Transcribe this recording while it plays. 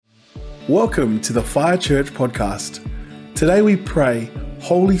Welcome to the Fire Church podcast. Today we pray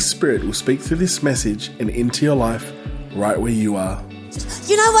Holy Spirit will speak through this message and into your life right where you are.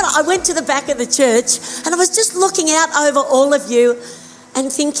 You know what? I went to the back of the church and I was just looking out over all of you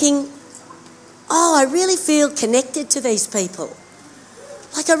and thinking, oh, I really feel connected to these people.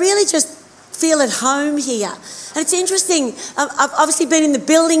 Like I really just feel at home here. And it's interesting, I've obviously been in the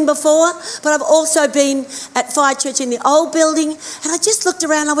building before, but I've also been at Fire Church in the old building. And I just looked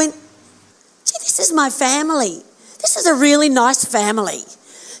around and I went, gee, this is my family. This is a really nice family.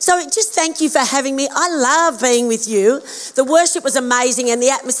 So just thank you for having me. I love being with you. The worship was amazing and the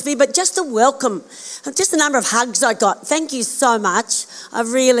atmosphere, but just the welcome, just the number of hugs I got. Thank you so much. I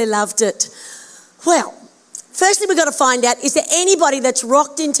really loved it. Well, firstly, we've got to find out, is there anybody that's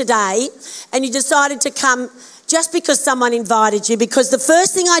rocked in today and you decided to come just because someone invited you? Because the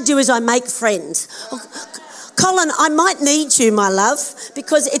first thing I do is I make friends. Colin, I might need you, my love,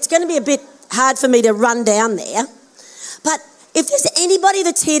 because it's going to be a bit hard for me to run down there. But if there's anybody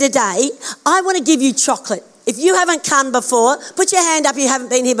that's here today, I want to give you chocolate. If you haven't come before, put your hand up if you haven't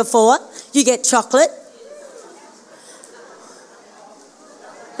been here before. You get chocolate.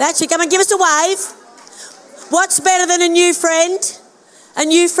 That's you. Come and give us a wave. What's better than a new friend? A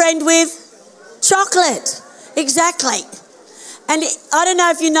new friend with chocolate. Exactly. And I don't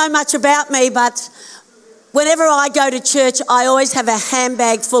know if you know much about me, but whenever I go to church, I always have a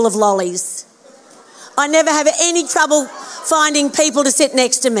handbag full of lollies. I never have any trouble finding people to sit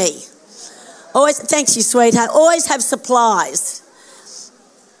next to me. Always, thanks you, sweetheart. Always have supplies.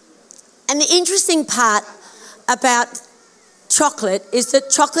 And the interesting part about chocolate is that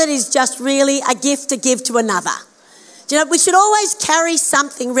chocolate is just really a gift to give to another. Do you know, we should always carry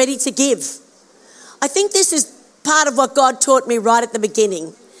something ready to give. I think this is part of what God taught me right at the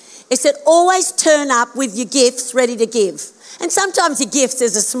beginning. Is that always turn up with your gifts ready to give. And sometimes your gifts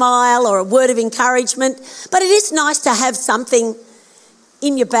is a smile or a word of encouragement, but it is nice to have something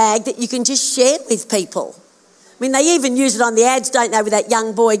in your bag that you can just share with people. I mean, they even use it on the ads, don't they, with that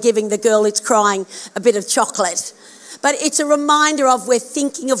young boy giving the girl that's crying a bit of chocolate. But it's a reminder of we're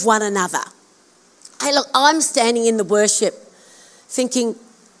thinking of one another. Hey, look, I'm standing in the worship thinking,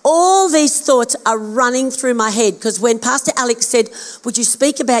 all these thoughts are running through my head because when Pastor Alex said, would you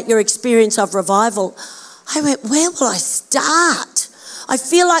speak about your experience of revival? I went, where will I start? I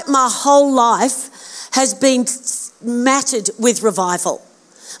feel like my whole life has been mattered with revival.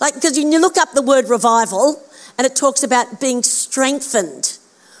 Like, because when you look up the word revival and it talks about being strengthened,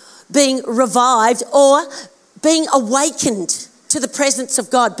 being revived or being awakened to the presence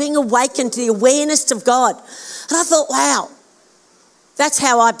of God, being awakened to the awareness of God. And I thought, wow. That's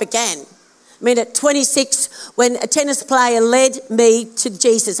how I began. I mean, at 26, when a tennis player led me to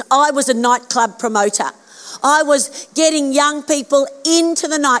Jesus, I was a nightclub promoter. I was getting young people into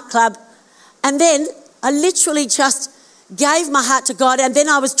the nightclub, and then I literally just gave my heart to God, and then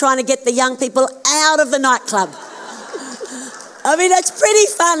I was trying to get the young people out of the nightclub. I mean, it's pretty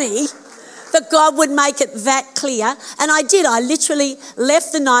funny that God would make it that clear, and I did. I literally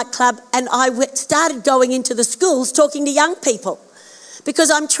left the nightclub, and I started going into the schools talking to young people.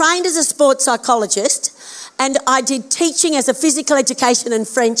 Because I'm trained as a sports psychologist and I did teaching as a physical education and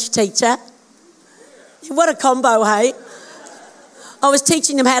French teacher. What a combo, hey? I was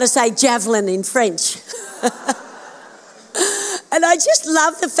teaching them how to say javelin in French. And I just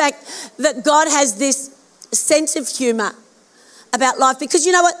love the fact that God has this sense of humour about life. Because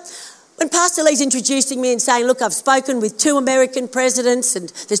you know what? When Pastor Lee's introducing me and saying, look, I've spoken with 2 American presidents and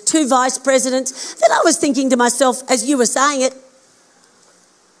there's 2 vice presidents, then I was thinking to myself, as you were saying it,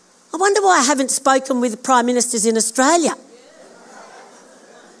 I wonder why I haven't spoken with prime ministers in Australia.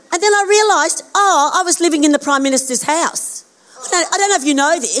 And then I realised, I was living in the Prime Minister's house. I don't know if you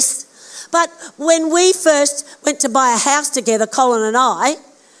know this, but when we first went to buy a house together, Colin and I,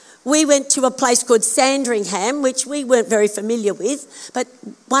 we went to a place called Sandringham, which we weren't very familiar with, but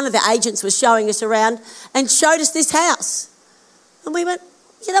one of the agents was showing us around and showed us this house. And we went,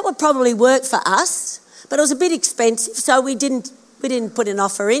 yeah, that would probably work for us, but it was a bit expensive, so we didn't put an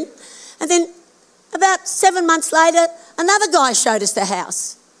offer in. And then about 7 months later, another guy showed us the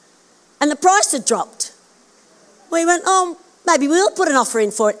house. And the price had dropped. We went, maybe we'll put an offer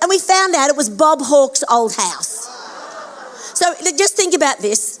in for it. And we found out it was Bob Hawke's old house. So just think about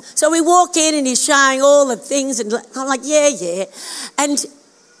this. So we walk in and he's showing all the things and I'm like, yeah. And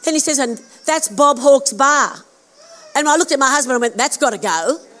then he says, and that's Bob Hawke's bar. And I looked at my husband and went, that's got to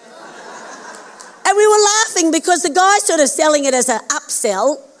go. And we were laughing because the guy's sort of selling it as an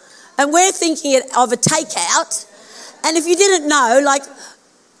upsell and we're thinking it of a takeout. And if you didn't know, like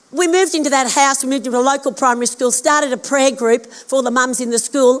we moved into that house, we moved into a local primary school, started a prayer group for all the mums in the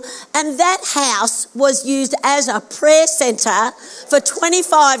school, and that house was used as a prayer centre for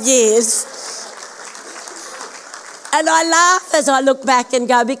 25 years. And I laugh as I look back and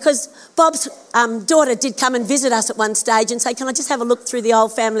go, because Bob's daughter did come and visit us at one stage and say, can I just have a look through the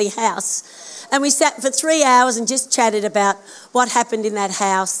old family house? And we sat for 3 hours and just chatted about what happened in that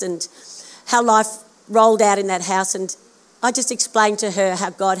house and how life rolled out in that house. And I just explained to her how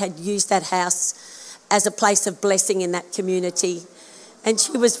God had used that house as a place of blessing in that community. And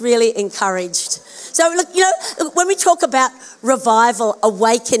she was really encouraged. So, look, you know, when we talk about revival,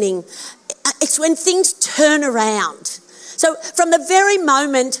 awakening, it's when things turn around. So from the very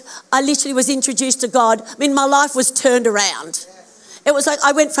moment I literally was introduced to God, I mean, my life was turned around. It was like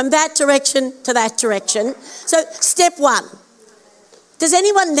I went from that direction to that direction. So step one. Does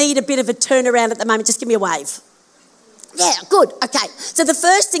anyone need a bit of a turnaround at the moment? Just give me a wave. Yeah, good. Okay. So the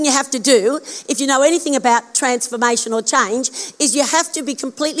first thing you have to do, if you know anything about transformation or change, is you have to be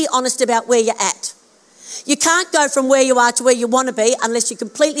completely honest about where you're at. You can't go from where you are to where you want to be unless you're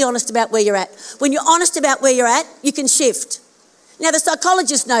completely honest about where you're at. When you're honest about where you're at, you can shift. Now, the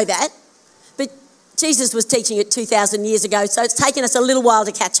psychologists know that, but Jesus was teaching it 2,000 years ago, so it's taken us a little while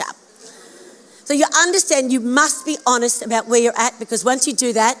to catch up. So you understand you must be honest about where you're at, because once you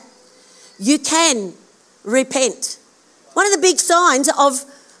do that, you can repent. One of the big signs of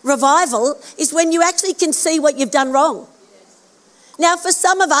revival is when you actually can see what you've done wrong. Now, for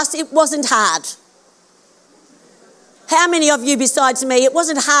some of us, it wasn't hard. How many of you besides me, it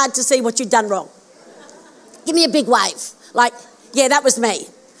wasn't hard to see what you'd done wrong? Give me a big wave. Like, yeah, that was me.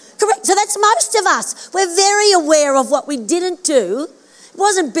 Correct. So that's most of us. We're very aware of what we didn't do. It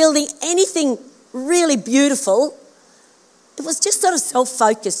wasn't building anything really beautiful. It was just sort of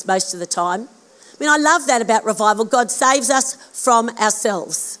self-focused most of the time. I mean, I love that about revival. God saves us from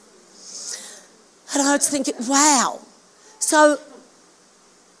ourselves. And I was thinking, wow. So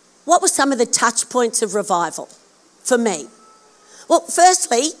what were some of the touch points of revival for me? Well,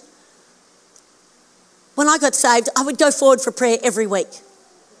 firstly, when I got saved, I would go forward for prayer every week,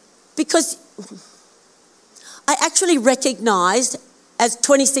 because I actually recognised as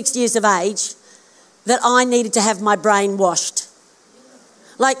 26 years of age that I needed to have my brain washed.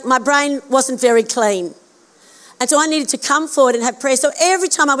 Like, my brain wasn't very clean. And so I needed to come forward and have prayer. So every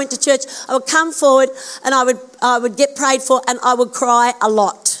time I went to church, I would come forward and I would get prayed for, and I would cry a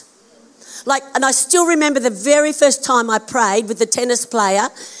lot. And I still remember the very first time I prayed with the tennis player.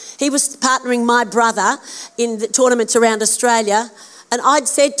 He was partnering my brother in the tournaments around Australia, and I'd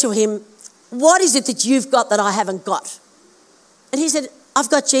said to him, what is it that you've got that I haven't got? And he said, I've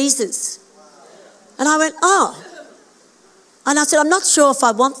got Jesus. And I went, oh. And I said, I'm not sure if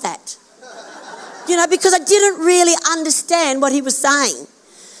I want that. Because I didn't really understand what he was saying.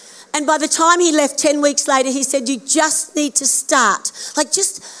 And by the time he left 10 weeks later, he said, you just need to start.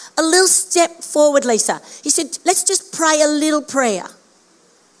 Just a little step forward, Lisa. He said, let's just pray a little prayer.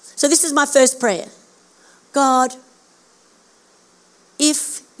 So this is my first prayer. God,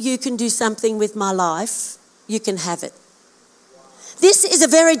 if you can do something with my life, you can have it. This is a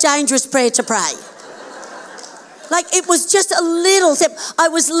very dangerous prayer to pray. It was just a little step. I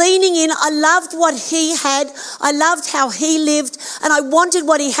was leaning in. I loved what he had. I loved how he lived. And I wanted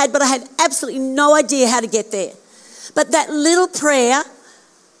what he had, but I had absolutely no idea how to get there. But that little prayer,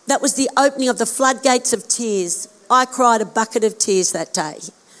 that was the opening of the floodgates of tears. I cried a bucket of tears that day.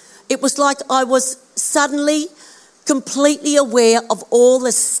 It was like I was suddenly completely aware of all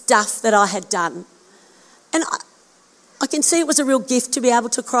the stuff that I had done. And I can see it was a real gift to be able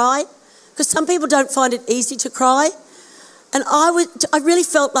to cry, because some people don't find it easy to cry. And I really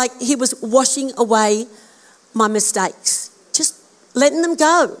felt like he was washing away my mistakes, just letting them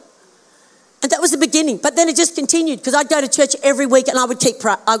go. And that was the beginning. But then it just continued, because I'd go to church every week and I would keep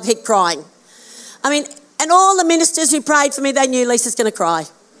crying. I mean, and all the ministers who prayed for me, they knew Lisa's going to cry.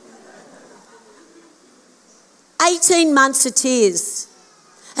 18 months of tears.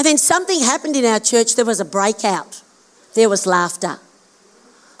 And then something happened in our church. There was a breakout. There was laughter.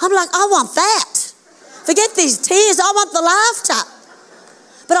 I'm like, I want that. Forget these tears. I want the laughter.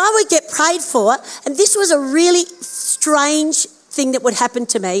 But I would get prayed for, and this was a really strange thing that would happen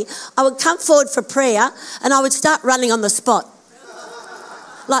to me. I would come forward for prayer and I would start running on the spot.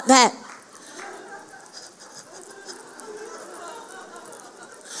 Like that.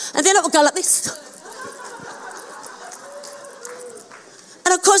 And then it would go like this.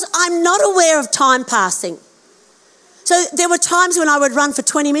 And of course, I'm not aware of time passing. So there were times when I would run for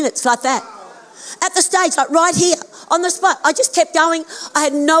 20 minutes like that. At the stage, right here, on the spot. I just kept going. I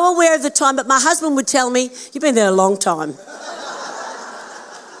had no aware of the time, but my husband would tell me, you've been there a long time.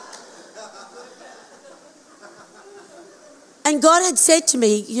 And God had said to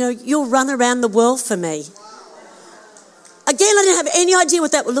me, you'll run around the world for me. Again, I didn't have any idea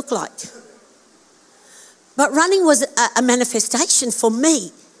what that would look like. But running was a manifestation for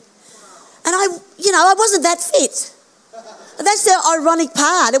me. And I wasn't that fit. That's the ironic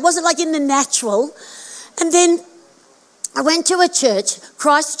part. It wasn't like in the natural. And then I went to a church,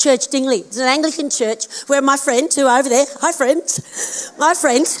 Christ Church Dingley. It's an Anglican church where my friends who are over there, hi friends, my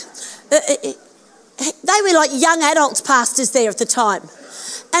friends, they were like young adults pastors there at the time.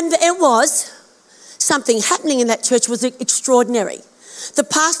 And it was something happening in that church was extraordinary. The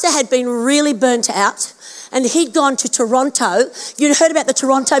pastor had been really burnt out and he'd gone to Toronto. You'd heard about the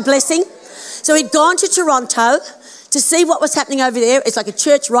Toronto blessing? So he'd gone to Toronto to see what was happening over there. It's like a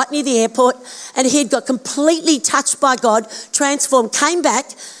church right near the airport. And he'd got completely touched by God, transformed, came back,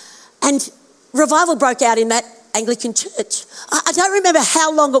 and revival broke out in that Anglican church. I don't remember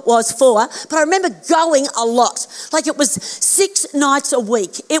how long it was for, but I remember going a lot. Like it was 6 nights a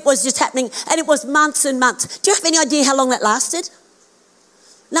week. It was just happening, and it was months and months. Do you have any idea how long that lasted?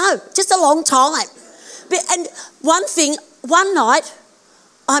 No, just a long time. And one night,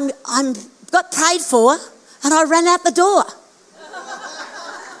 I'm got prayed for, and I ran out the door.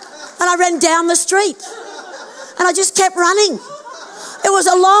 And I ran down the street. And I just kept running. It was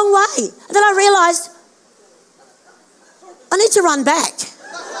a long way. And then I realised, I need to run back.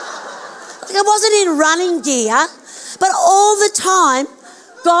 I wasn't in running gear, but all the time,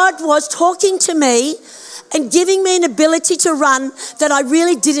 God was talking to me and giving me an ability to run that I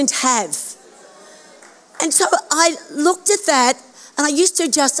really didn't have. And so I looked at that, and I used to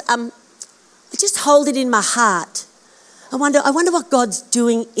just hold it in my heart. I wonder what God's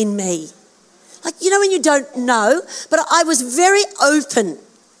doing in me. Like, when you don't know, but I was very open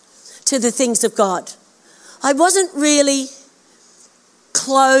to the things of God. I wasn't really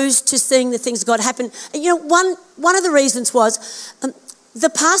closed to seeing the things of God happen. And one of the reasons was the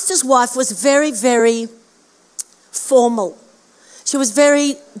pastor's wife was very, very formal. She was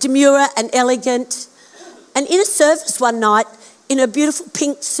very demure and elegant. And in a service one night, in a beautiful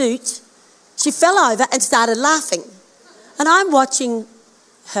pink suit, she fell over and started laughing. And I'm watching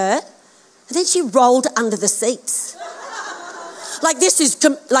her, and then she rolled under the seats. This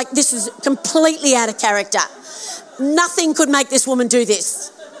is completely out of character. Nothing could make this woman do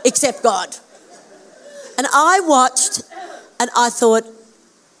this except God. And I watched, and I thought,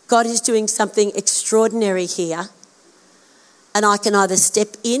 God is doing something extraordinary here. And I can either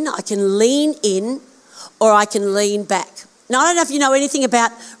step in, I can lean in, or I can lean back. Now, I don't know if you know anything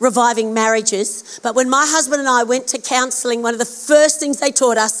about reviving marriages, but when my husband and I went to counselling, one of the first things they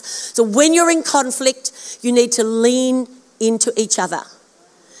taught us, so when you're in conflict, you need to lean into each other.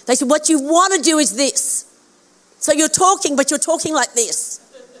 They said, what you want to do is this. So you're talking, but you're talking like this.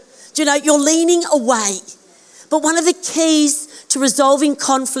 You're leaning away. But one of the keys to resolving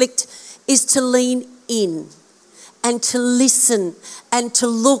conflict is to lean in and to listen and to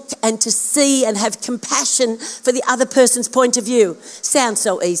look and to see and have compassion for the other person's point of view. Sounds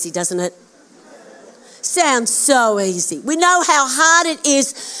so easy, doesn't it? Sounds so easy. We know how hard it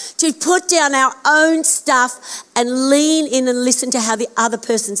is to put down our own stuff and lean in and listen to how the other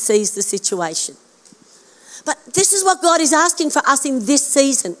person sees the situation. But this is what God is asking for us in this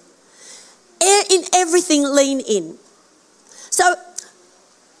season. In everything, lean in. So,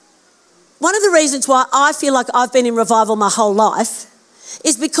 one of the reasons why I feel like I've been in revival my whole life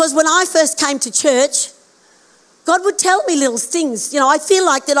is because when I first came to church, God would tell me little things. I feel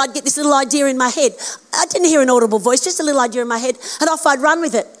like that I'd get this little idea in my head. I didn't hear an audible voice, just a little idea in my head, and off I'd run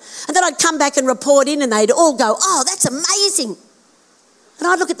with it. And then I'd come back and report in, and they'd all go, oh, that's amazing. And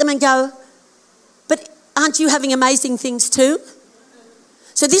I'd look at them and go, but aren't you having amazing things too?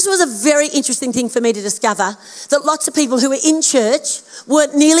 So this was a very interesting thing for me to discover, that lots of people who were in church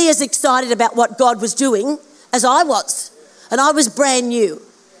weren't nearly as excited about what God was doing as I was. And I was brand new.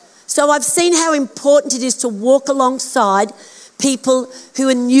 So I've seen how important it is to walk alongside people who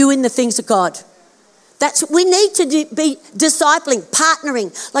are new in the things of God. We need to be discipling,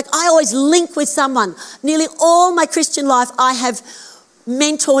 partnering. Like I always link with someone. Nearly all my Christian life, I have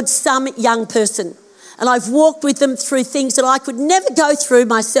mentored some young person. And I've walked with them through things that I could never go through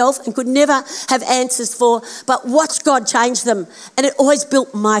myself and could never have answers for, but watch God change them. And it always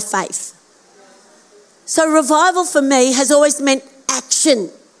built my faith. So revival for me has always meant action.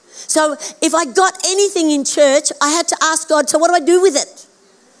 So if I got anything in church, I had to ask God, so what do I do with it?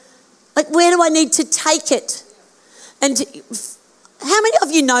 Like, where do I need to take it? And how many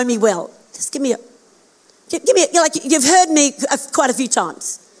of you know me well? Just give me like you've heard me quite a few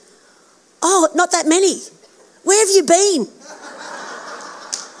times. Oh, not that many. Where have you been?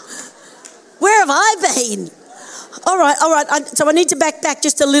 Where have I been? All right. So I need to back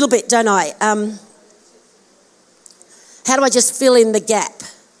just a little bit, don't I? How do I just fill in the gap?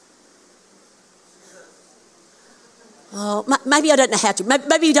 Oh, maybe I don't know how to.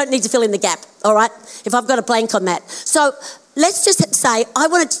 Maybe you don't need to fill in the gap, all right, if I've got a blank on that. So let's just say I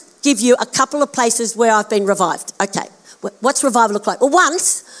want to give you a couple of places where I've been revived. Okay, what's revival look like? Well,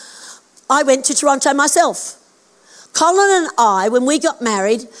 once I went to Toronto myself. Colin and I, when we got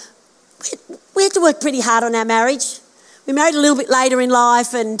married, we had to work pretty hard on our marriage. We married a little bit later in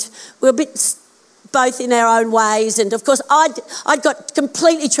life and we were a bit both in our own ways. And of course, I'd got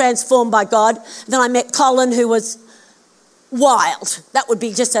completely transformed by God. Then I met Colin, who was wild. That would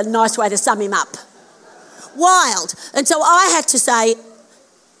be just a nice way to sum him up. Wild. And so I had to say,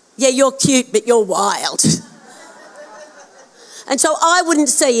 yeah, you're cute, but you're wild. And so I wouldn't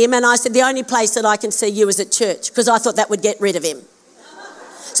see him, and I said, the only place that I can see you is at church, because I thought that would get rid of him.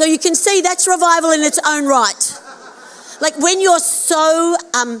 So you can see that's revival in its own right. Like when you're so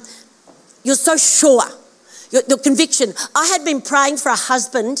sure, your conviction. I had been praying for a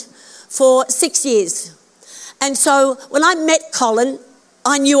husband for 6 years. And so when I met Colin,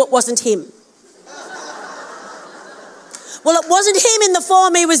 I knew it wasn't him. Well, it wasn't him in the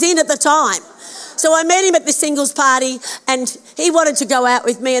form he was in at the time. So I met him at the singles party and he wanted to go out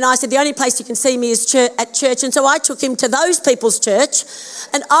with me, and I said, the only place you can see me is at church. And so I took him to those people's church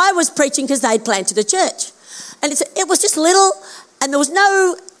and I was preaching because they'd planted a church. And it was just little, and there was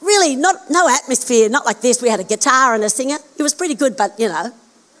no atmosphere, not like this. We had a guitar and a singer. It was pretty good, but you know.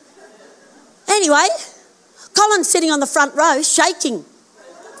 Anyway, Colin's sitting on the front row shaking.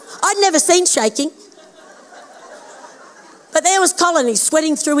 I'd never seen shaking. But there was Colin, he's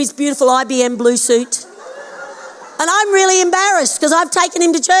sweating through his beautiful IBM blue suit. And I'm really embarrassed because I've taken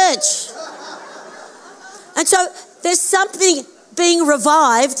him to church. And so there's something being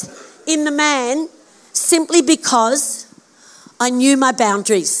revived in the man simply because I knew my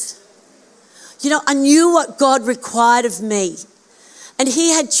boundaries. You know, I knew what God required of me. And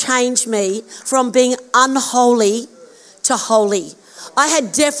he had changed me from being unholy to holy. I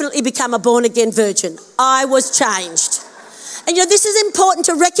had definitely become a born-again virgin. I was changed. And you know, this is important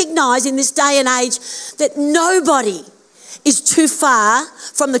to recognise in this day and age, that nobody is too far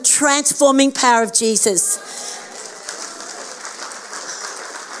from the transforming power of Jesus.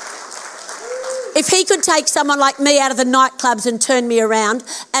 If he could take someone like me out of the nightclubs and turn me around,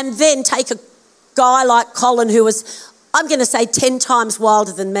 and then take a guy like Colin, who was, I'm going to say, 10 times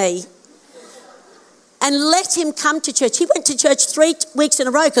wilder than me, and let him come to church. He went to church 3 weeks in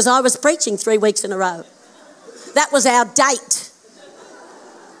a row because I was preaching 3 weeks in a row. That was our date.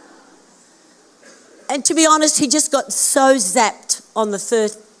 And to be honest, he just got so zapped on the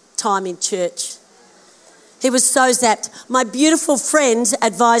 3rd time in church. He was so zapped. My beautiful friends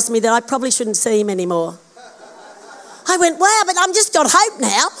advised me that I probably shouldn't see him anymore. I went, wow, but I've just got hope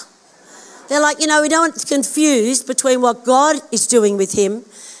now. They're like, you know, we don't want to confuse between what God is doing with him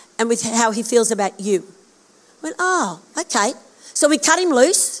and with how he feels about you. I went, oh, okay. So we cut him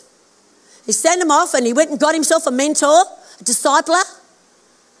loose. He sent him off and he went and got himself a mentor, a discipler.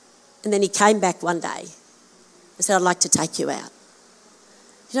 And then he came back one day and said, I'd like to take you out.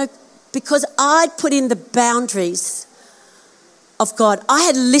 You know, because I'd put in the boundaries of God. I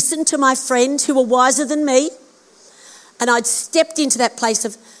had listened to my friends who were wiser than me, and I'd stepped into that place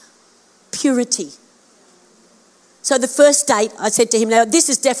of purity. So the first date, I said to him, now this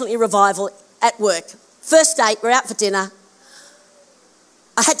is definitely a revival at work. First date, we're out for dinner.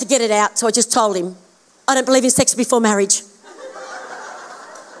 I had to get it out, so I just told him, I don't believe in sex before marriage.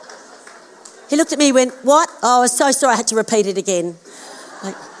 He looked at me and went, what? Oh, I was so sorry, I had to repeat it again.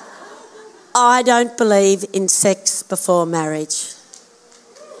 Like, I don't believe in sex before marriage.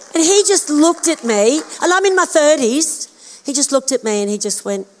 And he just looked at me, and I'm in my 30s. He just looked at me and he just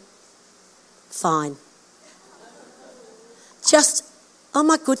went, fine. Just, oh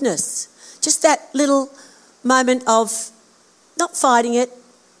my goodness, just that little moment of not fighting it,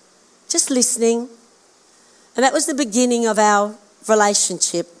 just listening. And that was the beginning of our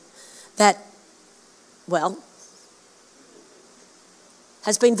relationship that, well,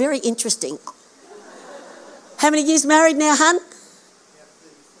 has been very interesting. How many years married now, hun?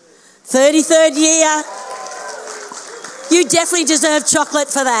 33rd year. You definitely deserve chocolate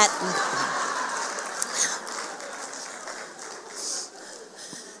for that.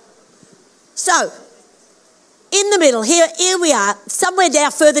 So, in the middle, here we are, somewhere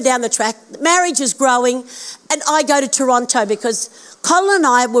down, further down the track. Marriage is growing, and I go to Toronto because Colin and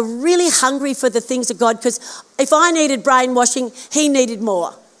I were really hungry for the things of God, because if I needed brainwashing, he needed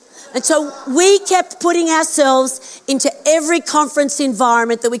more. And so we kept putting ourselves into every conference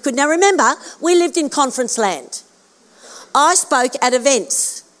environment that we could. Now remember, we lived in conference land. I spoke at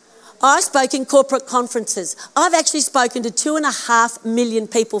events. I spoke in corporate conferences. I've actually spoken to 2.5 million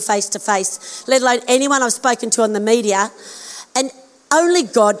people face to face, let alone anyone I've spoken to on the media. And only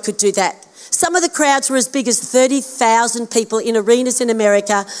God could do that. Some of the crowds were as big as 30,000 people in arenas in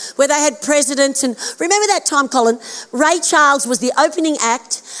America where they had presidents. And remember that time, Colin? Ray Charles was the opening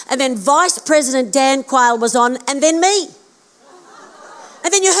act, and then Vice President Dan Quayle was on, and then me.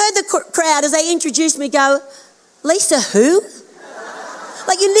 And then you heard the crowd as they introduced me go, Lisa who?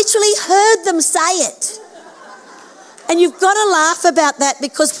 Like you literally heard them say it. And you've got to laugh about that,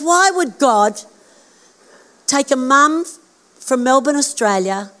 because why would God take a mum from Melbourne,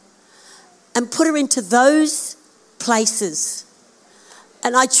 Australia, and put her into those places?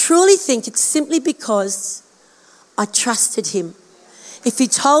 And I truly think it's simply because I trusted him. If he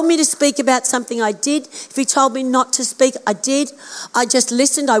told me to speak about something, I did. If he told me not to speak, I did. I just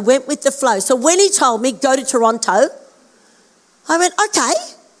listened. I went with the flow. So when he told me, go to Toronto, I went, okay.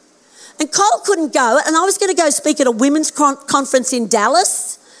 And Cole couldn't go, and I was going to go speak at a women's conference in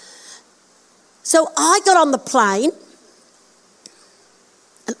Dallas. So I got on the plane,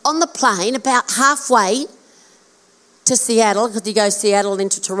 and on the plane, about halfway to Seattle, because you go Seattle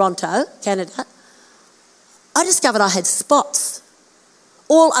into Toronto, Canada, I discovered I had spots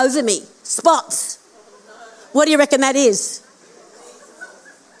all over me. Spots. What do you reckon that is?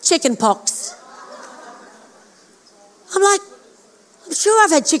 Chicken pox. I'm like, I'm sure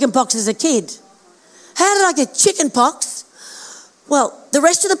I've had chicken pox as a kid. How did I get chicken pox? Well, the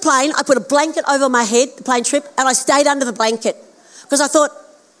rest of the plane, I put a blanket over my head, the plane trip, and I stayed under the blanket because I thought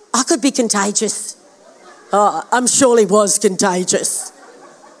I could be contagious. Oh, I'm surely was contagious.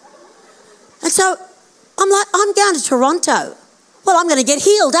 And so I'm like, I'm going to Toronto. Well, I'm going to get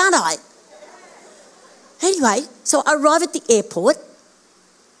healed, aren't I? Anyway, so I arrive at the airport.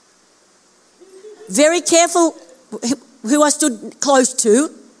 Very careful who I stood close to.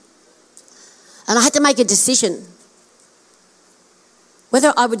 And I had to make a decision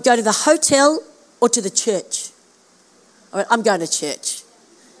whether I would go to the hotel or to the church. I went, I'm going to church.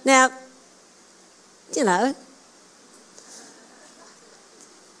 Now, you know,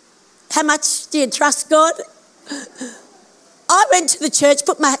 how much do you trust God? I went to the church,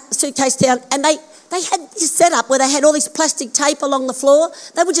 put my suitcase down, and they had this setup where they had all this plastic tape along the floor.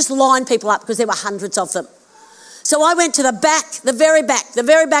 They would just line people up because there were hundreds of them. So I went to the back, the very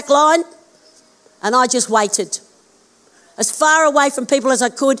back line, and I just waited as far away from people as I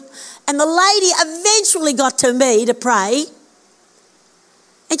could. And the lady eventually got to me to pray,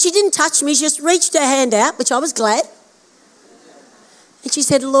 and she didn't touch me. She just reached her hand out, which I was glad. And she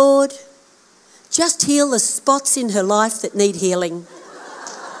said, Lord, just heal the spots in her life that need healing.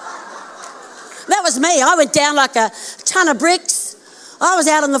 That was me. I went down like a ton of bricks. I was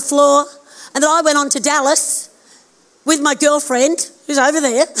out on the floor, and then I went on to Dallas with my girlfriend, who's over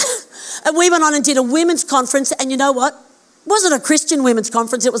there, and we went on and did a women's conference. And you know what? It wasn't a Christian women's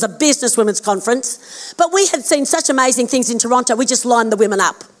conference, it was a business women's conference. But we had seen such amazing things in Toronto, we just lined the women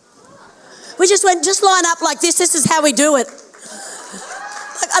up. We just went, just line up like this is how we do it.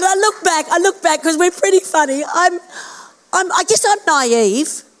 And I look back because we're pretty funny. I guess I'm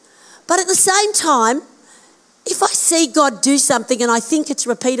naive, but at the same time, if I see God do something and I think it's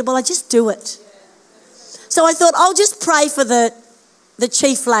repeatable, I just do it. So I thought I'll just pray for the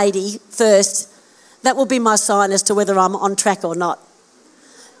chief lady first. That will be my sign as to whether I'm on track or not.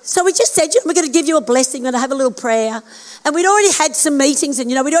 So we just said, we're going to give you a blessing, we're going to have a little prayer. And we'd already had some meetings and,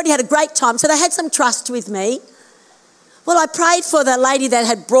 we'd already had a great time. So they had some trust with me. Well, I prayed for the lady that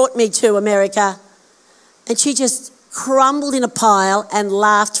had brought me to America, and she just crumbled in a pile and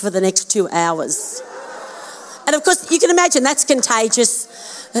laughed for the next 2 hours. And of course, you can imagine that's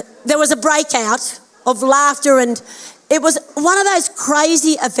contagious. There was a breakout of laughter, and it was one of those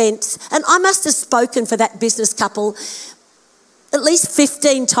crazy events. And I must have spoken for that business couple at least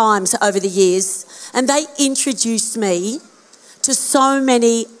 15 times over the years, and they introduced me to so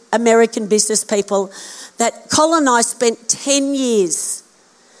many American business people that Colin and I spent 10 years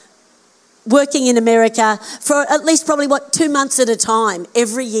working in America for at least probably 2 months at a time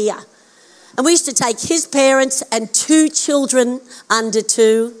every year. And we used to take his parents and 2 children under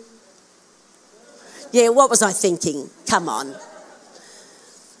 2. Yeah, what was I thinking? Come on.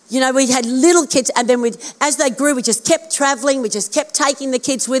 We had little kids, and then as they grew, we just kept travelling, we just kept taking the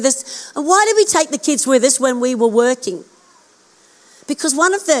kids with us. And why did we take the kids with us when we were working? Because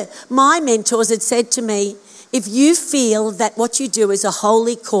one of my mentors had said to me, if you feel that what you do is a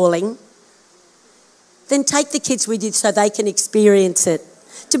holy calling, then take the kids with you so they can experience it,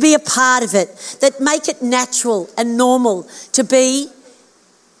 to be a part of it, that make it natural and normal to be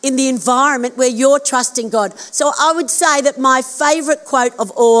in the environment where you're trusting God. So I would say that my favourite quote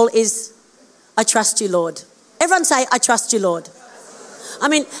of all is, I trust you, Lord. Everyone say, I trust you, Lord. I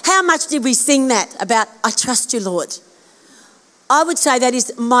mean, how much did we sing that about, I trust you, Lord? I would say that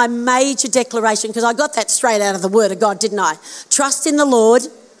is my major declaration, because I got that straight out of the Word of God, didn't I? Trust in the Lord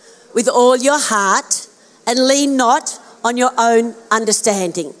with all your heart and lean not on your own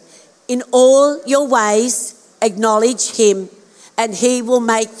understanding. In all your ways, acknowledge him, and he will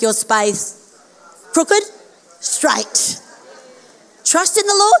make your space crooked, straight. Trust in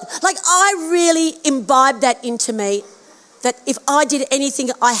the Lord. Like, I really imbibed that into me, that if I did anything,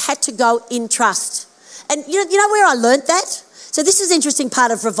 I had to go in trust. And you know where I learnt that? So this is an interesting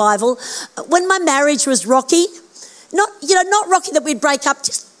part of revival. When my marriage was rocky, not rocky that we'd break up,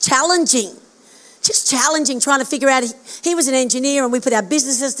 just challenging, trying to figure out. He was an engineer and we put our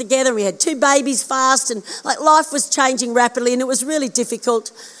businesses together and we had 2 babies fast, and like life was changing rapidly and it was really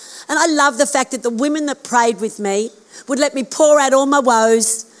difficult. And I love the fact that the women that prayed with me would let me pour out all my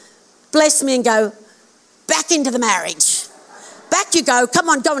woes, bless me and go, back into the marriage. Back you go. Come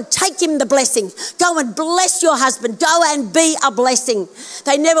on, go and take him the blessing. Go and bless your husband. Go and be a blessing.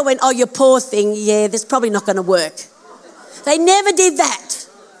 They never went, oh, you poor thing. Yeah, that's probably not going to work. They never did that.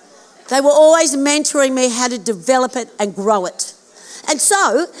 They were always mentoring me how to develop it and grow it. And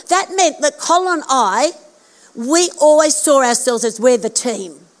so that meant that Colin and we always saw ourselves as we're the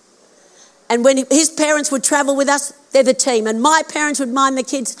team. And when his parents would travel with us, they're the team. And my parents would mind the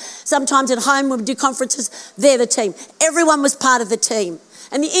kids sometimes at home when we do conferences, they're the team. Everyone was part of the team.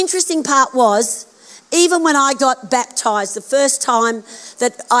 And the interesting part was, even when I got baptised, the first time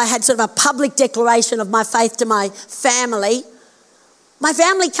that I had sort of a public declaration of my faith to my family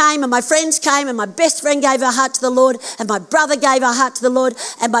came and my friends came and my best friend gave her heart to the Lord and my brother gave her heart to the Lord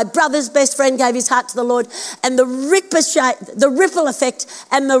and my brother's best friend gave his heart to the Lord, and the ripple effect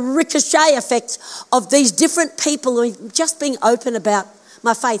and the ricochet effect of these different people just being open about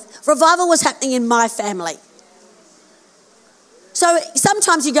my faith. Revival was happening in my family. So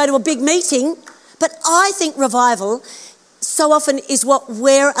sometimes you go to a big meeting, but I think revival so often is what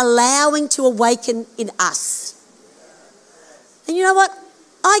we're allowing to awaken in us. And you know what?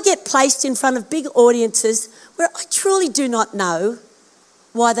 I get placed in front of big audiences where I truly do not know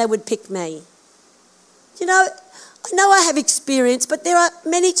why they would pick me. You know, I know I have experience, but there are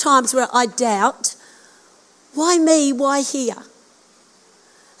many times where I doubt, why me, why here?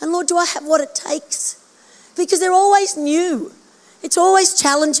 And Lord, do I have what it takes? Because they're always new. It's always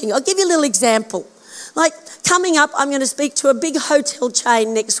challenging. I'll give you a little example. Like coming up, I'm going to speak to a big hotel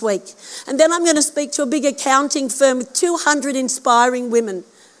chain next week. And then I'm going to speak to a big accounting firm with 200 inspiring women.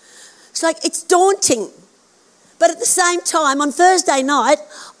 It's like, it's daunting. But at the same time, on Thursday night,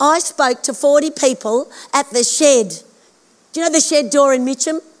 I spoke to 40 people at the Shed. Do you know the Shed door in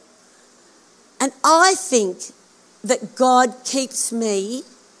Mitcham? And I think that God keeps me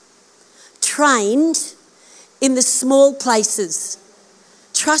trained in the small places.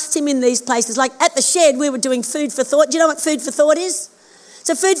 Trust him in these places. Like at the Shed, we were doing Food for Thought. Do you know what Food for Thought is?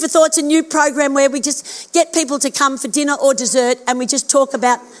 So Food for Thought's a new program where we just get people to come for dinner or dessert and we just talk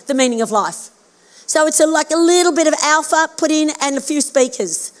about the meaning of life. So it's like a little bit of alpha put in and a few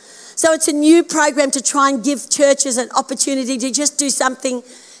speakers. So it's a new program to try and give churches an opportunity to just do something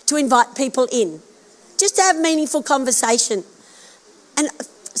to invite people in, just to have meaningful conversation. And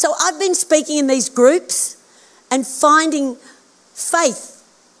so I've been speaking in these groups and finding faith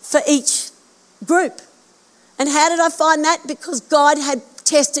for each group. And how did I find that? Because God had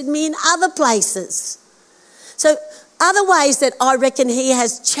tested me in other places. So other ways that I reckon he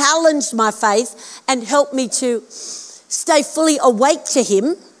has challenged my faith and helped me to stay fully awake to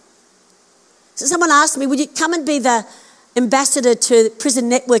him. So someone asked me, would you come and be the ambassador to Prison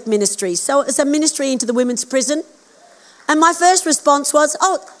Network Ministries? So it's a ministry into the women's prison. And my first response was,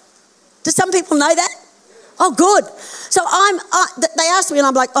 oh, do some people know that? Oh, good. So they asked me and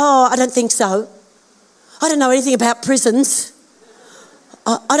I'm like, oh, I don't think so. I don't know anything about prisons.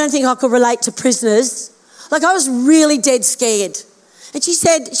 I don't think I could relate to prisoners. Like I was really dead scared. And she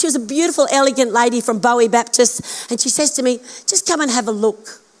said, she was a beautiful, elegant lady from Bowie Baptist. And she says to me, just come and have a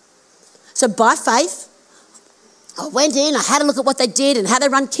look. So by faith, I went in, I had a look at what they did and how they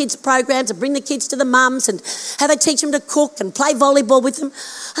run kids programs and bring the kids to the mums and how they teach them to cook and play volleyball with them.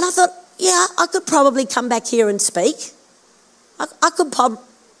 And I thought, yeah, I could probably come back here and speak. I could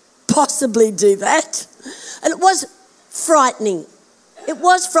possibly do that. And it was frightening. It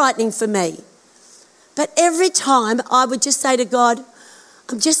was frightening for me. But every time I would just say to God,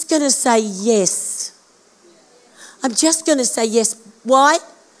 I'm just going to say yes. I'm just going to say yes. Why?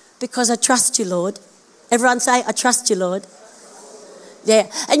 Because I trust you, Lord. Everyone say, I trust you, Lord. Yeah.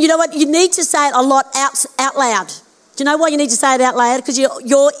 And you know what? You need to say it a lot out loud. Do you know why you need to say it out loud? Because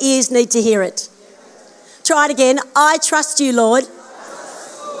your ears need to hear it. Try it again. I trust you, Lord.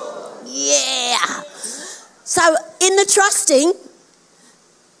 Yeah. So in the trusting,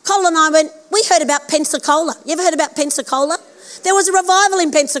 Colin and I we heard about Pensacola. You ever heard about Pensacola? There was a revival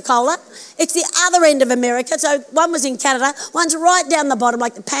in Pensacola. It's the other end of America. So one was in Canada, one's right down the bottom,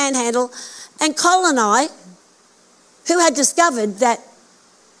 like the Panhandle. And Colin and I, who had discovered that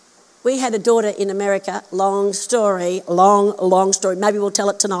we had a daughter in America, long story. Maybe we'll tell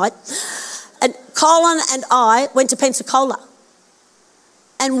it tonight. And Colin and I went to Pensacola.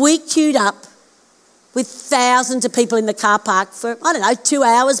 And we queued up with thousands of people in the car park for, 2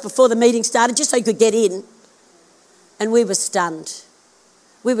 hours before the meeting started, just so you could get in. And we were stunned.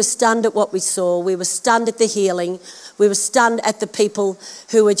 We were stunned at what we saw. We were stunned at the healing. We were stunned at the people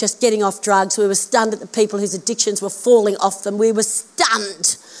who were just getting off drugs. We were stunned at the people whose addictions were falling off them. We were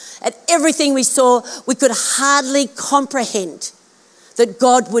stunned at everything we saw. We could hardly comprehend that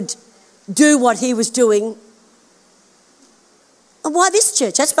God would do what he was doing. And why this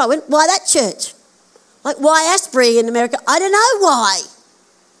church? That's why I went. Why that church? Like, why Asbury in America? I don't know why.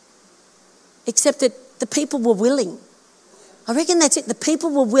 Except that the people were willing. I reckon that's it. The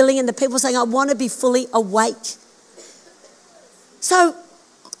people were willing, and the people were saying, I want to be fully awake. So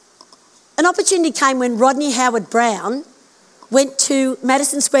an opportunity came when Rodney Howard-Browne went to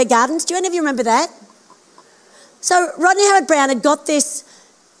Madison Square Gardens. Do any of you remember that? So Rodney Howard-Browne had got this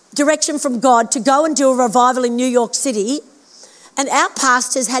direction from God to go and do a revival in New York City. And our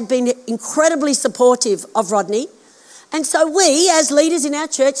pastors had been incredibly supportive of Rodney. And so we, as leaders in our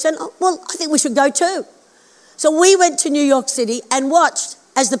church, said, I think we should go too. So we went to New York City and watched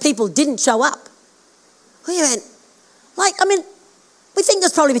as the people didn't show up. We went, we think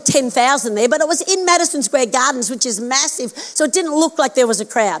there's probably 10,000 there, but it was in Madison Square Gardens, which is massive, so it didn't look like there was a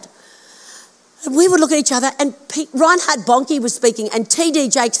crowd. And we would look at each other, and Reinhard Bonnke was speaking, and T.D.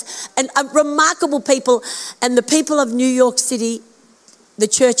 Jakes, and remarkable people, and the people of New York City, the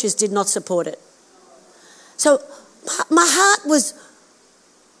churches did not support it. So my heart was,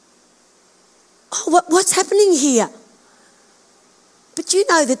 what's happening here? But you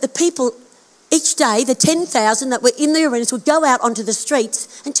know that the people each day, the 10,000 that were in the arenas, would go out onto the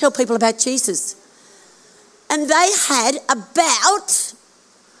streets and tell people about Jesus. And they had about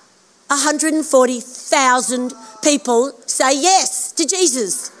 140,000 people say yes to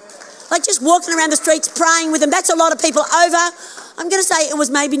Jesus. Like just walking around the streets praying with them. That's a lot of people over, I'm going to say it was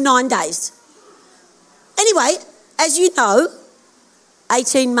maybe 9 days. Anyway, as you know,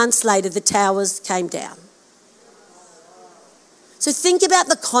 18 months later, the towers came down. So think about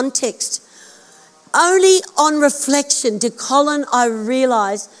the context. Only on reflection did Colin and I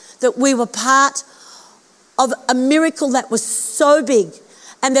realise that we were part of a miracle that was so big,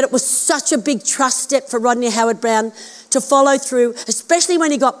 and that it was such a big trust step for Rodney Howard-Browne to follow through, especially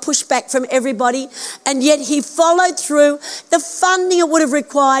when he got pushback from everybody. And yet he followed through the funding it would have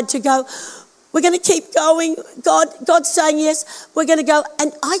required to go, we're going to keep going. God's saying yes, we're going to go.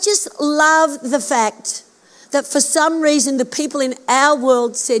 And I just love the fact that for some reason the people in our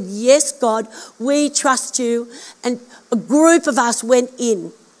world said, yes, God, we trust you. And a group of us went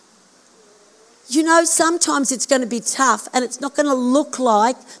in. You know, sometimes it's going to be tough and it's not going to look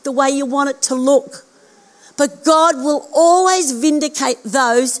like the way you want it to look. But God will always vindicate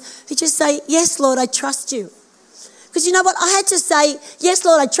those who just say, yes, Lord, I trust you. Because you know what? I had to say, yes,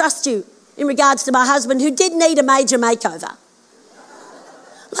 Lord, I trust you in regards to my husband who did need a major makeover.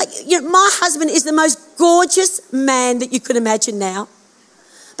 My husband is the most gorgeous man that you could imagine now.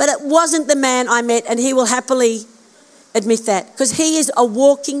 But it wasn't the man I met, and he will happily admit that, because he is a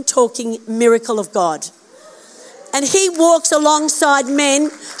walking, talking miracle of God. And he walks alongside men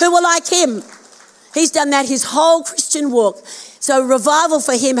who are like him. He's done that his whole Christian walk. So revival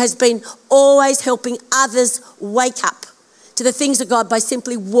for him has been always helping others wake up to the things of God by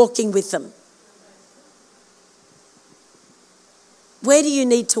simply walking with them. Where do you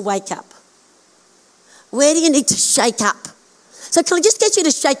need to wake up? Where do you need to shake up? So can I just get you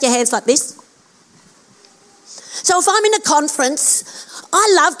to shake your hands like this? So if I'm in a conference,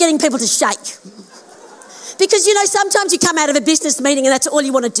 I love getting people to shake. Because, you know, sometimes you come out of a business meeting and that's all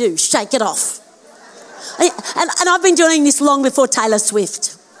you want to do, shake it off. And I've been doing this long before Taylor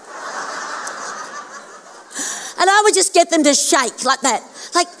Swift. And I would just get them to shake like that.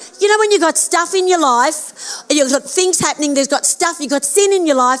 Like, you know, when you've got stuff in your life, and you've got things happening, you've got sin in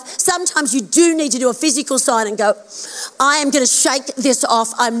your life, sometimes you do need to do a physical sign and go, I am going to shake this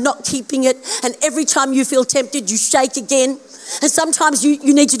off. I'm not keeping it. And every time you feel tempted, you shake again. And sometimes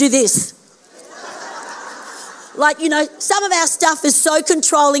you need to do this. Like, some of our stuff is so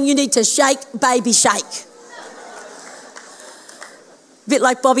controlling, you need to shake, baby, shake. A bit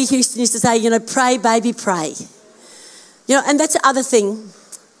like Bobby Houston used to say, pray, baby, pray. And that's the other thing.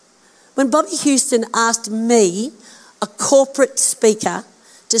 When Bobby Houston asked me, a corporate speaker,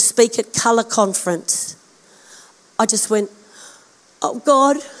 to speak at Colour Conference, I just went, oh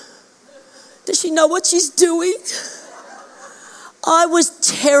God, does she know what she's doing? I was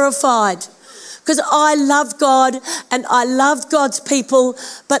terrified because I loved God and I loved God's people,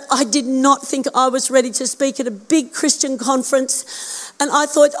 but I did not think I was ready to speak at a big Christian conference. And I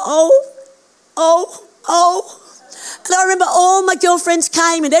thought, oh. And I remember all my girlfriends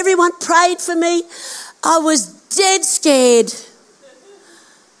came and everyone prayed for me. I was dead scared.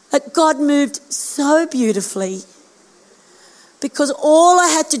 But God moved so beautifully because all I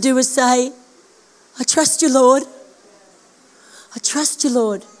had to do was say, I trust you, Lord. I trust you,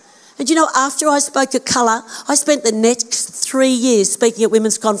 Lord. And after I spoke at Colour, I spent the next 3 years speaking at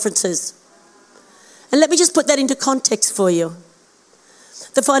women's conferences. And let me just put that into context for you.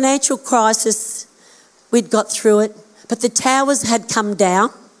 The financial crisis, we'd got through it, but the towers had come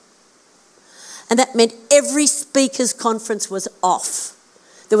down, and that meant every speakers' conference was off.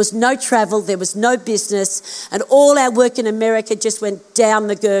 There was no travel, there was no business, and all our work in America just went down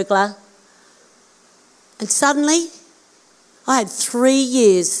the gurgler. And suddenly, I had 3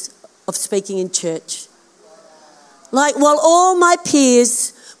 years of speaking in church. Like, while all my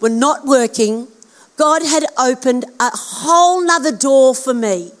peers were not working, God had opened a whole nother door for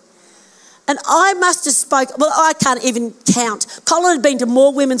me. And I must have I can't even count. Colin had been to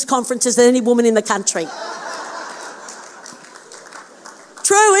more women's conferences than any woman in the country.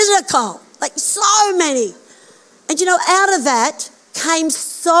 True, isn't it, Cole? Like, so many. And out of that came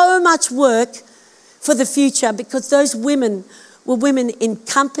so much work for the future because those women were women in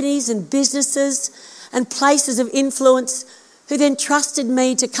companies and businesses and places of influence who then trusted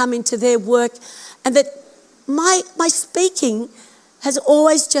me to come into their work, and that my speaking has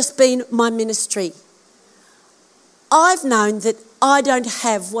always just been my ministry. I've known that I don't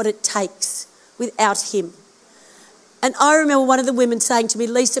have what it takes without him. And I remember one of the women saying to me,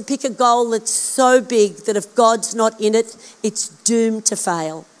 Lisa, pick a goal that's so big that if God's not in it, it's doomed to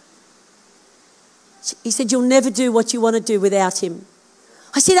fail. He said, you'll never do what you want to do without him.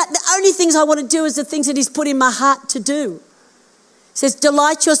 I said, the only things I want to do is the things that he's put in my heart to do. He says,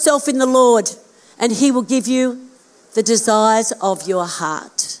 delight yourself in the Lord and he will give you the desires of your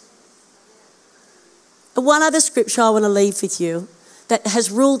heart. And one other scripture I want to leave with you that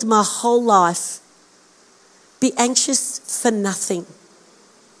has ruled my whole life. Be anxious for nothing.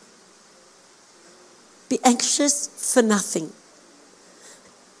 Be anxious for nothing.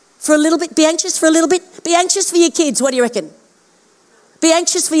 For a little bit, be anxious for a little bit. Be anxious for your kids, what do you reckon? Be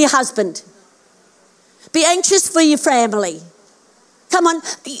anxious for your husband. Be anxious for your family. Come on,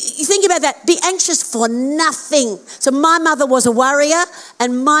 you think about that. Be anxious for nothing. So my mother was a warrior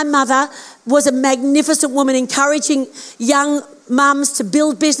and my mother was a magnificent woman encouraging young mums to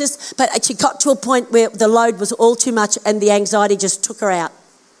build business, but she got to a point where the load was all too much and the anxiety just took her out.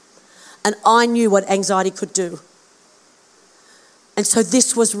 And I knew what anxiety could do. And so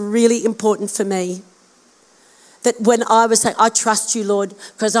this was really important for me. That when I was saying, I trust you, Lord,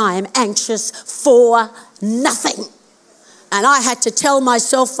 because I am anxious for nothing. And I had to tell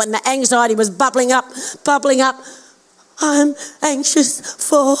myself when the anxiety was bubbling up, I'm anxious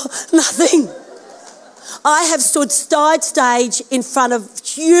for nothing. I have stood side stage in front of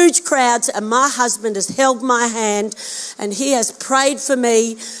huge crowds and my husband has held my hand and he has prayed for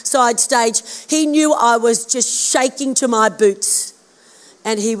me side stage. He knew I was just shaking to my boots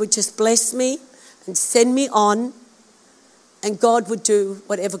and he would just bless me and send me on, and God would do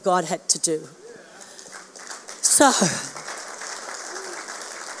whatever God had to do. So,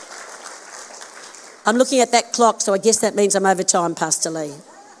 I'm looking at that clock, so I guess that means I'm over time, Pastor Lee.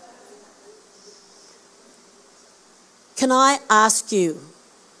 Can I ask you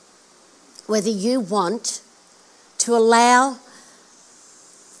whether you want to allow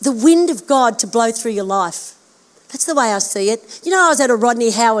the wind of God to blow through your life? That's the way I see it. I was at a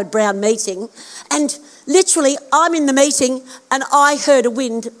Rodney Howard-Brown meeting and literally I'm in the meeting and I heard a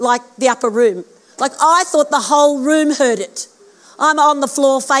wind like the upper room. Like I thought the whole room heard it. I'm on the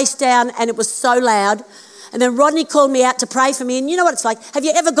floor face down and it was so loud. And then Rodney called me out to pray for me. And you know what it's like? Have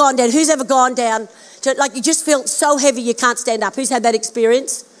you ever gone down? Who's ever gone down? Like you just feel so heavy you can't stand up. Who's had that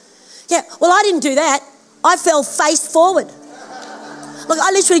experience? Yeah, well, I didn't do that. I fell face forward. Look,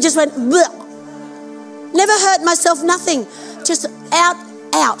 I literally just went, bleh. Never hurt myself, nothing. Just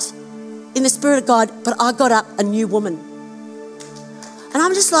out in the Spirit of God. But I got up a new woman. And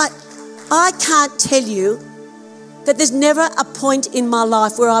I'm just like, I can't tell you that there's never a point in my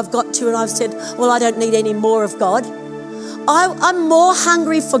life where I've got to and I've said, well, I don't need any more of God. I'm more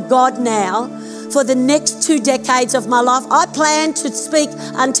hungry for God now for the next 2 decades of my life. I plan to speak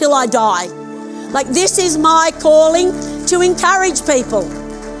until I die. Like, this is my calling, to encourage people,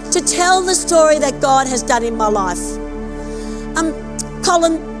 to tell the story that God has done in my life.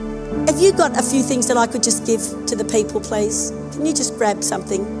 Colin, have you got a few things that I could just give to the people, please? Can you just grab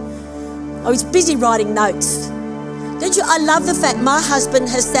something? I was busy writing notes. Don't you? I love the fact my husband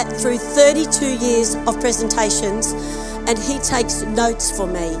has sat through 32 years of presentations and he takes notes for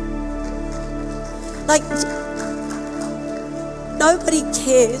me. Like, nobody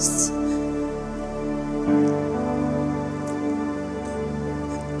cares.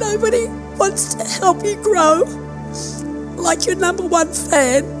 Nobody wants to help you grow like your number one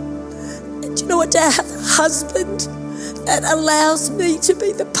fan. And do you know what? To have a husband that allows me to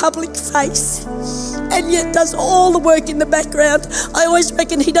be the public face and yet does all the work in the background. I always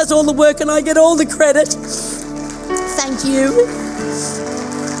reckon he does all the work and I get all the credit. Thank you.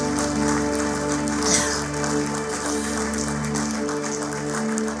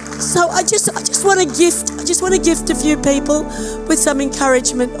 So I just want to gift a few people with some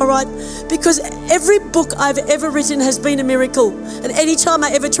encouragement, all right? Because every book I've ever written has been a miracle. And any time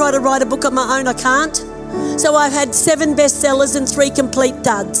I ever try to write a book on my own, I can't. So I've had 7 bestsellers and 3 complete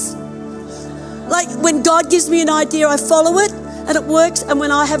duds. Like, when God gives me an idea, I follow it and it works. And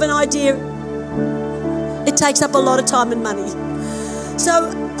when I have an idea, it takes up a lot of time and money.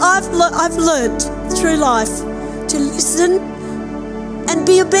 So I've learned through life to listen and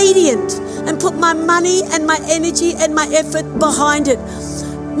be obedient and put my money and my energy and my effort behind it.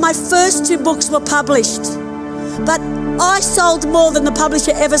 My first 2 books were published, but I sold more than the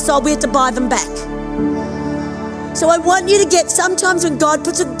publisher ever sold. We had to buy them back. So I want you to get, sometimes when God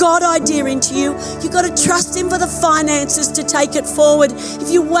puts a God idea into you, you've got to trust him for the finances to take it forward. If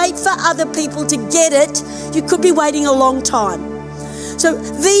you wait for other people to get it, you could be waiting a long time. So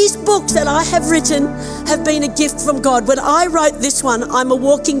these books that I have written have been a gift from God. When I wrote this one, I'm a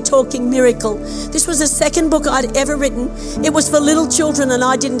walking, talking miracle. This was the 2nd book I'd ever written. It was for little children and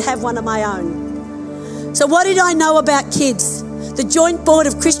I didn't have one of my own. So what did I know about kids? The Joint Board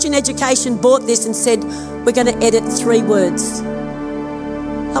of Christian Education bought this and said, we're going to edit 3 words.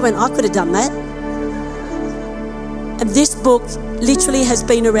 I went, I could have done that. And this book literally has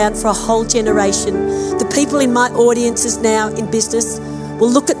been around for a whole generation. The people in my audiences now in business will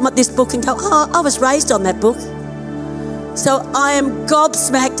look at this book and go, oh, I was raised on that book. So I am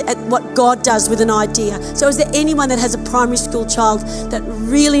gobsmacked at what God does with an idea. So is there anyone that has a primary school child that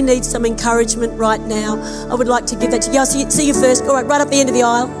really needs some encouragement right now? I would like to give that to you. I'll see you first. All right up the end of the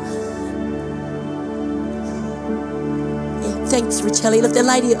aisle. Yeah, thanks, Richelli. Look, the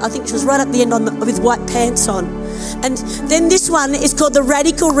lady, I think she was right up the end with white pants on. And then this one is called The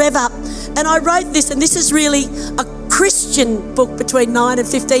Radical Rev Up. And I wrote this, and this is really a Christian book between 9 and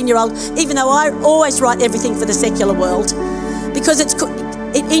 15-year-old, even though I always write everything for the secular world, because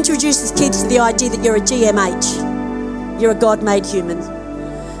it introduces kids to the idea that you're a GMH, you're a God-made human,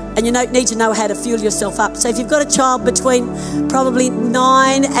 and you need to know how to fuel yourself up. So if you've got a child between probably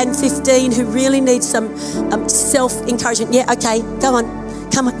 9 and 15 who really needs some self-encouragement, yeah, okay, come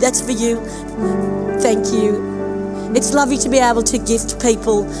on, that's for you. Thank you. It's lovely to be able to gift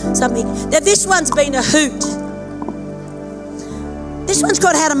people something. Now this one's been a hoot. This one's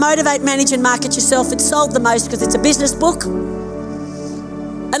called How to Motivate, Manage and Market Yourself. It's sold the most because it's a business book.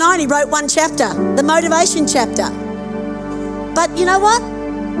 And I only wrote 1 chapter, the motivation chapter. But you know what?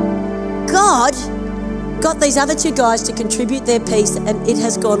 God got these other 2 guys to contribute their piece and it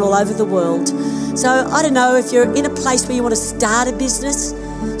has gone all over the world. So I don't know if you're in a place where you want to start a business,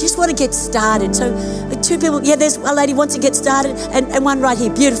 just want to get started. So 2 people, yeah, there's a lady wants to get started and one right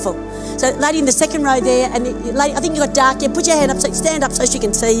here, beautiful. So lady in the 2nd row there, and the lady, I think you got dark, yeah, put your hand up, so stand up so she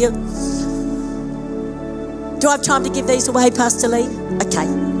can see you. Do I have time to give these away, Pastor Lee? Okay,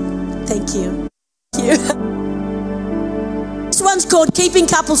 thank you. Thank you. This one's called Keeping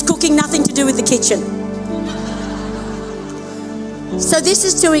Couples Cooking, Nothing to Do with the Kitchen. So this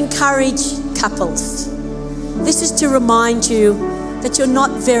is to encourage couples. This is to remind you that you're not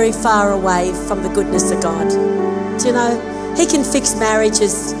very far away from the goodness of God. Do you know, he can fix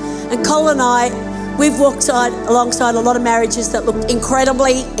marriages. And Colin and I, we've walked alongside a lot of marriages that looked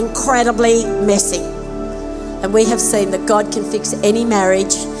incredibly, incredibly messy. And we have seen that God can fix any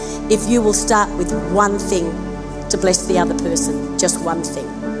marriage if you will start with one thing to bless the other person, just one thing.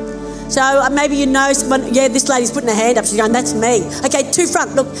 So maybe you know someone, yeah, this lady's putting her hand up, she's going, that's me. Okay, 2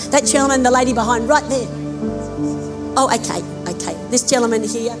 front, look, that gentleman, the lady behind, right there. Oh, okay. this gentleman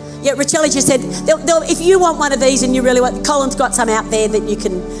here. Yeah, Rachel just said, if you want one of these and you really want, Colin's got some out there that you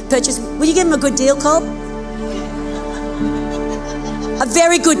can purchase. Will you give him a good deal, Col? A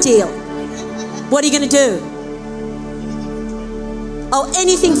very good deal. What are you going to do? Oh,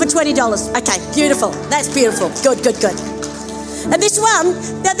 anything for $20. Okay, beautiful. That's beautiful. Good. And this one,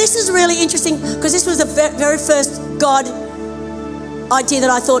 now this is really interesting because this was the very first God idea that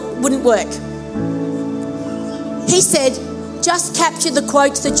I thought wouldn't work. He said, just capture the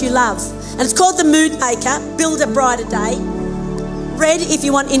quotes that you love. And it's called The Mood Maker, Build a Brighter Day. Red if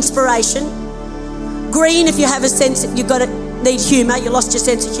you want inspiration. Green if you have a sense that need humour, you lost your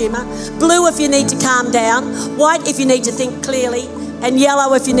sense of humour. Blue if you need to calm down. White if you need to think clearly. And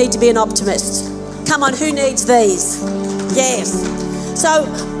yellow if you need to be an optimist. Come on, who needs these? Yes. So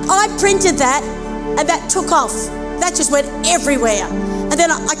I printed that and that took off. That just went everywhere. And then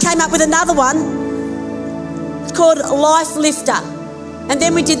I came up with another one. It's called Life Lifter. And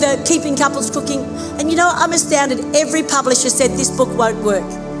then we did the Keeping Couples Cooking. And you know, I'm astounded. Every publisher said this book won't work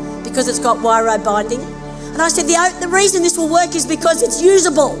because it's got Wiro binding. And I said, the reason this will work is because it's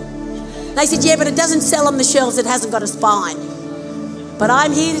usable. They said, yeah, but it doesn't sell on the shelves. It hasn't got a spine. But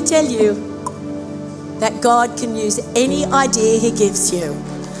I'm here to tell you that God can use any idea he gives you.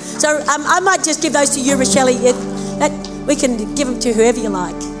 So I might just give those to you, Rochelle. We can give them to whoever you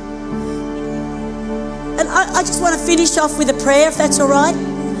like. And I just want to finish off with a prayer, if that's all right.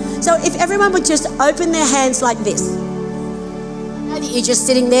 So if everyone would just open their hands like this. You're just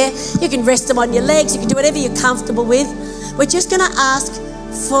sitting there. You can rest them on your legs. You can do whatever you're comfortable with. We're just going to ask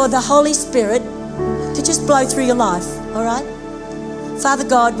for the Holy Spirit to just blow through your life, all right? Father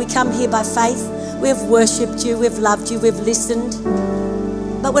God, we come here by faith. We have worshipped you, we've loved you, we've listened.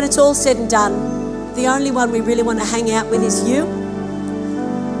 But when it's all said and done, the only one we really want to hang out with is you.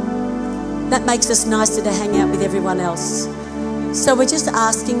 That makes us nicer to hang out with everyone else. So we're just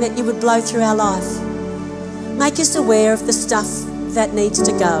asking that you would blow through our life. Make us aware of the stuff that needs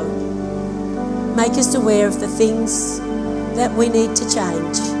to go. Make us aware of the things that we need to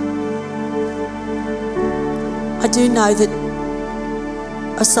change. I do know that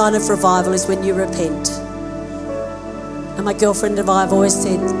a sign of revival is when you repent. And my girlfriend and I have always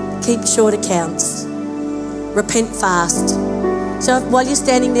said, keep short accounts. Repent fast. So while you're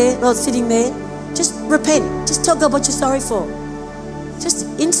standing there or sitting there, just repent. Just tell God what you're sorry for. Just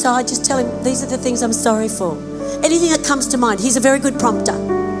inside, just tell him, these are the things I'm sorry for. Anything that comes to mind. He's a very good prompter.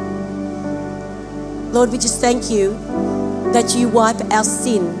 Lord, we just thank you that you wipe our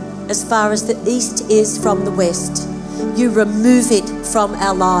sin as far as the east is from the west. You remove it from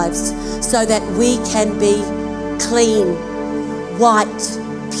our lives so that we can be clean, white,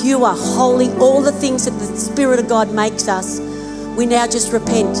 pure, holy, all the things that the Spirit of God makes us. We now just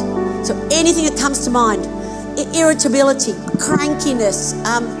repent. So anything that comes to mind, irritability, crankiness,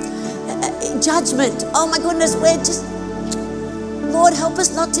 judgment, oh my goodness, Lord, help us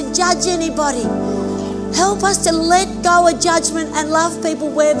not to judge anybody. Help us to let go of judgment and love people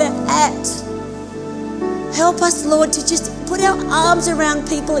where they're at. Help us, Lord, to just put our arms around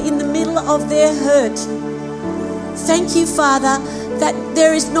people in the middle of their hurt. Thank you, Father, that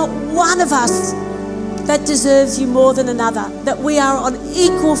there is not one of us that deserves you more than another, that we are on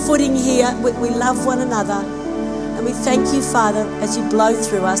equal footing here. We love one another. And we thank you, Father, as you blow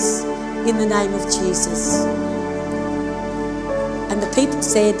through us in the name of Jesus. And the people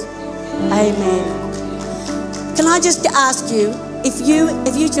said, amen. Can I just ask you, if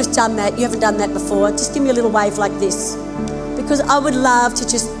you just done that, you haven't done that before, just give me a little wave like this. Because I would love to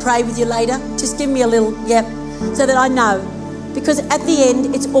just pray with you later. Just give me a little, yep, so that I know. Because at the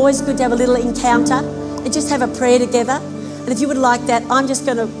end, it's always good to have a little encounter and just have a prayer together. And if you would like that, I'm just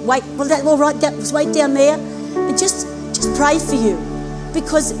going to wait. Well, that all right? Just wait down there and just pray for you.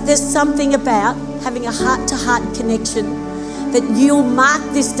 Because there's something about having a heart-to-heart connection that you'll mark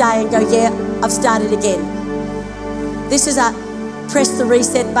this day and go, yeah, I've started again. This is a press the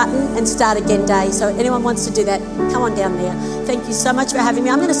reset button and start again day. So anyone wants to do that, come on down there. Thank you so much for having me.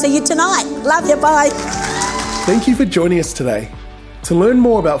 I'm going to see you tonight. Love you. Bye. Thank you for joining us today. To learn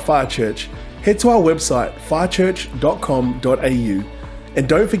more about Fire Church, head to our website, firechurch.com.au. And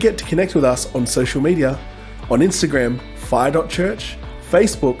don't forget to connect with us on social media, on Instagram, fire.church,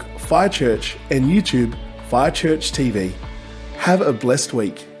 Facebook, Fire Church, and YouTube, Fire Church TV. Have a blessed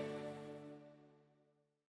week.